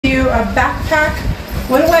a backpack.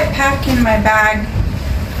 What do I pack in my bag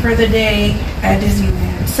for the day at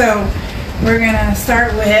Disneyland? So we're gonna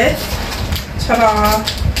start with, ta-da,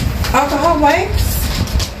 alcohol wipes,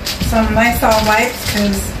 some Lysol wipes,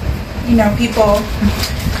 because you know people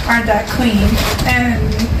aren't that clean, and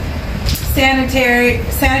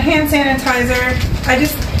hand sanitizer.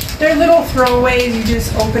 They're little throwaways. You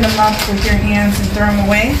just open them up with your hands and throw them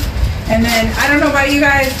away. And then I don't know about you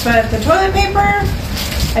guys, but the toilet paper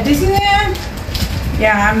at Disneyland,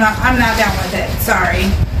 yeah, I'm not down with it. Sorry,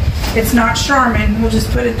 it's not Charmin. We'll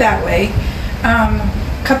just put it that way.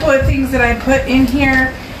 A couple of things that I put in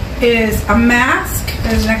here is a mask.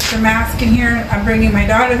 There's an extra mask in here. I'm bringing my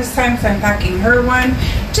daughter this time, so I'm packing her one,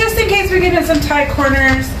 just in case we get in some tight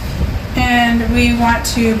corners and we want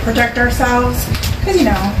to protect ourselves, because you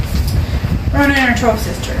know, Rona and her 12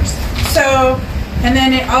 sisters. So, and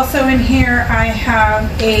then also in here I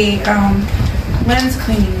have a lens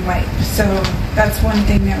cleaning wipe. So that's one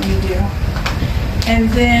thing that we do. And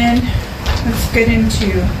then let's get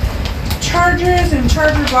into chargers and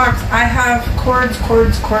charger blocks. I have cords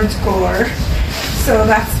galore. So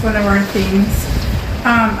that's one of our things.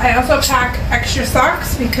 I also pack extra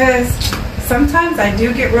socks because sometimes I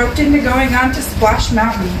do get roped into going on to Splash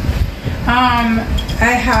Mountain.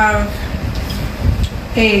 I have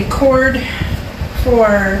a cord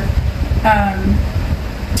for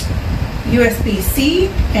USB-C,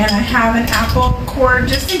 and I have an Apple cord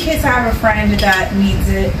just in case I have a friend that needs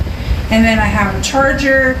it. And then I have a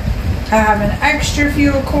charger. I have an extra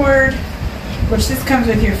fuel cord, which this comes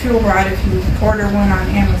with your fuel rod if you order one on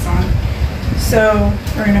Amazon. So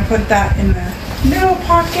we're going to put that in the middle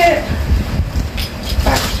pocket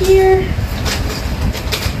back here.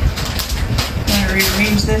 I'm going to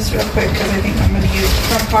rearrange this real quick because I think I'm going to use the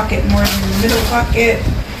front pocket more than the middle pocket.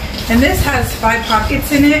 And this has 5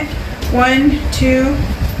 pockets in it. 1, 2,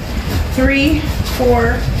 3,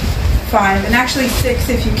 4, 5, and actually 6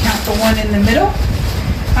 if you count the one in the middle.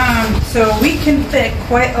 So we can fit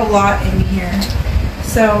quite a lot in here.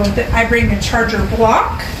 So I bring a charger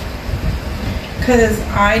block because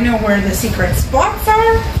I know where the secret spots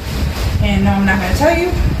are, and no, I'm not going to tell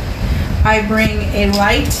you. I bring a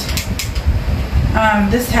light.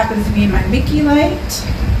 This happens to be my Mickey light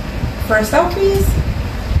for selfies.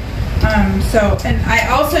 And I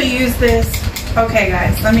also use this. Okay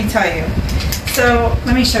guys, let me tell you. So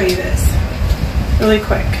let me show you this really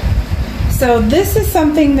quick. So this is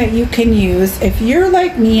something that you can use if you're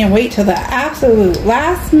like me and wait till the absolute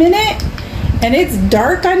last minute and it's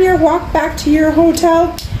dark on your walk back to your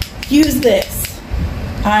hotel. Use this.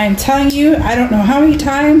 I'm telling you, I don't know how many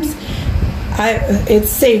times it's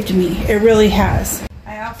saved me. It really has.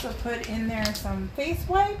 I also put in there some face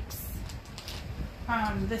wipes.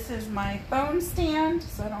 This is my phone stand,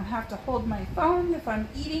 so I don't have to hold my phone if I'm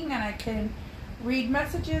eating, and I can read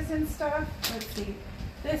messages and stuff. Let's see.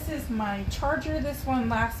 This is my charger. This one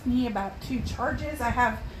lasts me about 2 charges. I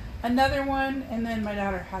have another one, and then my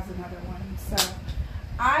daughter has another one. So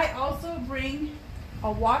I also bring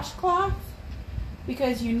a washcloth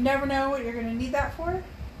because you never know what you're going to need that for.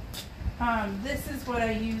 This is what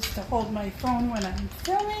I use to hold my phone when I'm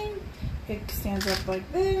filming. It stands up like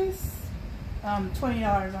this.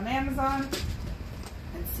 $20 on Amazon.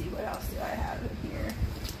 Let's see, what else do I have in here?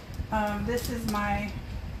 This is my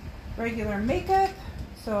regular makeup,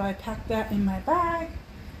 so I pack that in my bag.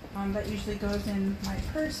 That usually goes in my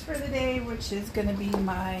purse for the day, which is going to be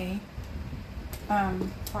my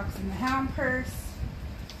Fox and the Hound purse.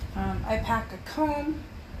 I pack a comb.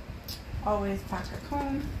 Always pack a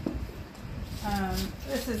comb.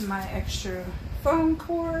 This is my extra phone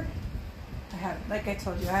cord. I have, like I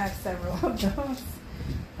told you, I have several of those.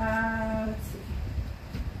 Let's see.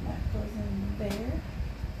 That goes in there.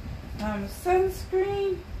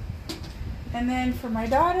 Sunscreen. And then for my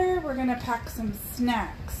daughter, we're going to pack some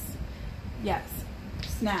snacks. Yes,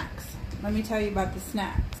 snacks. Let me tell you about the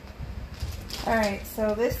snacks. Alright,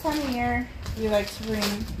 so this time of year, we like to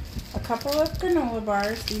bring a couple of granola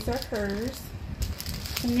bars. These are hers.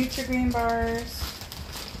 Some Nutri-Grain bars.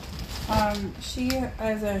 She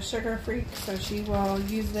is a sugar freak, so she will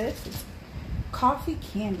use this. It's coffee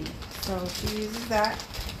candy, so she uses that.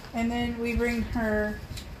 And then we bring her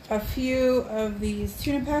a few of these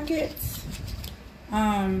tuna packets.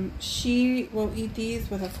 She will eat these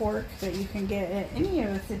with a fork that you can get at any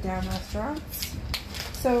of the sit-down restaurants.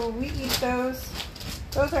 So we eat those.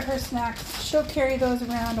 Those are her snacks. She'll carry those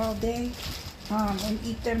around all day and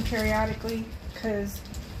eat them periodically because,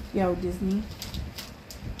 yo, Disney.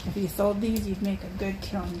 If you sold these, you'd make a good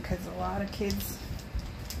killing because a lot of kids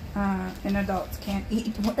and adults can't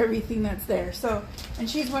eat everything that's there. So, and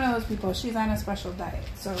she's one of those people, she's on a special diet.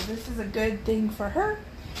 So this is a good thing for her,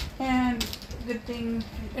 and good thing,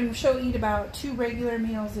 and she'll eat about 2 regular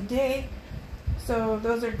meals a day. So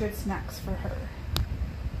those are good snacks for her.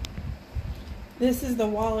 This is the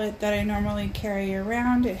wallet that I normally carry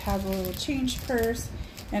around. It has a little change purse,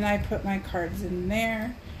 and I put my cards in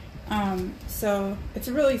there. So it's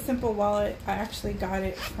a really simple wallet. I actually got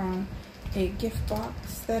it from a gift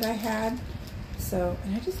box that I had. So,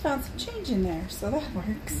 and I just found some change in there, so that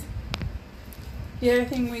works. The other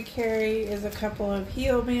thing we carry is a couple of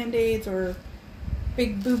heel band-aids or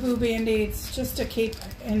big boo-boo band-aids just to keep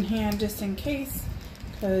in hand just in case,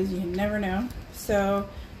 because you never know. So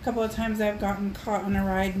a couple of times I've gotten caught on a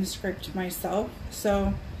ride and scraped myself,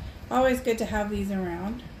 so always good to have these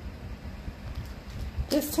around.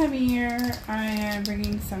 This time of year I am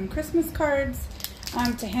bringing some Christmas cards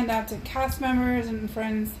to hand out to cast members and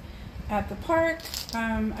friends at the park.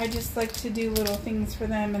 I just like to do little things for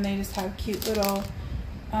them, and they just have cute little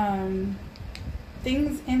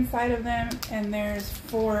things inside of them, and there's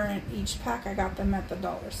 4 in each pack. I got them at the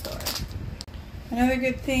dollar store. Another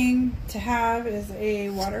good thing to have is a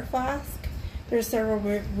water flask. There's several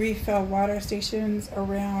refill water stations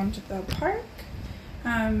around the park,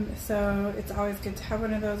 so it's always good to have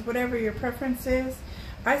one of those, whatever your preference is.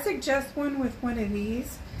 I suggest one with one of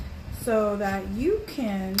these so that you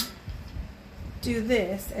can do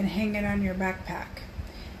this and hang it on your backpack,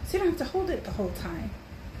 so you don't have to hold it the whole time.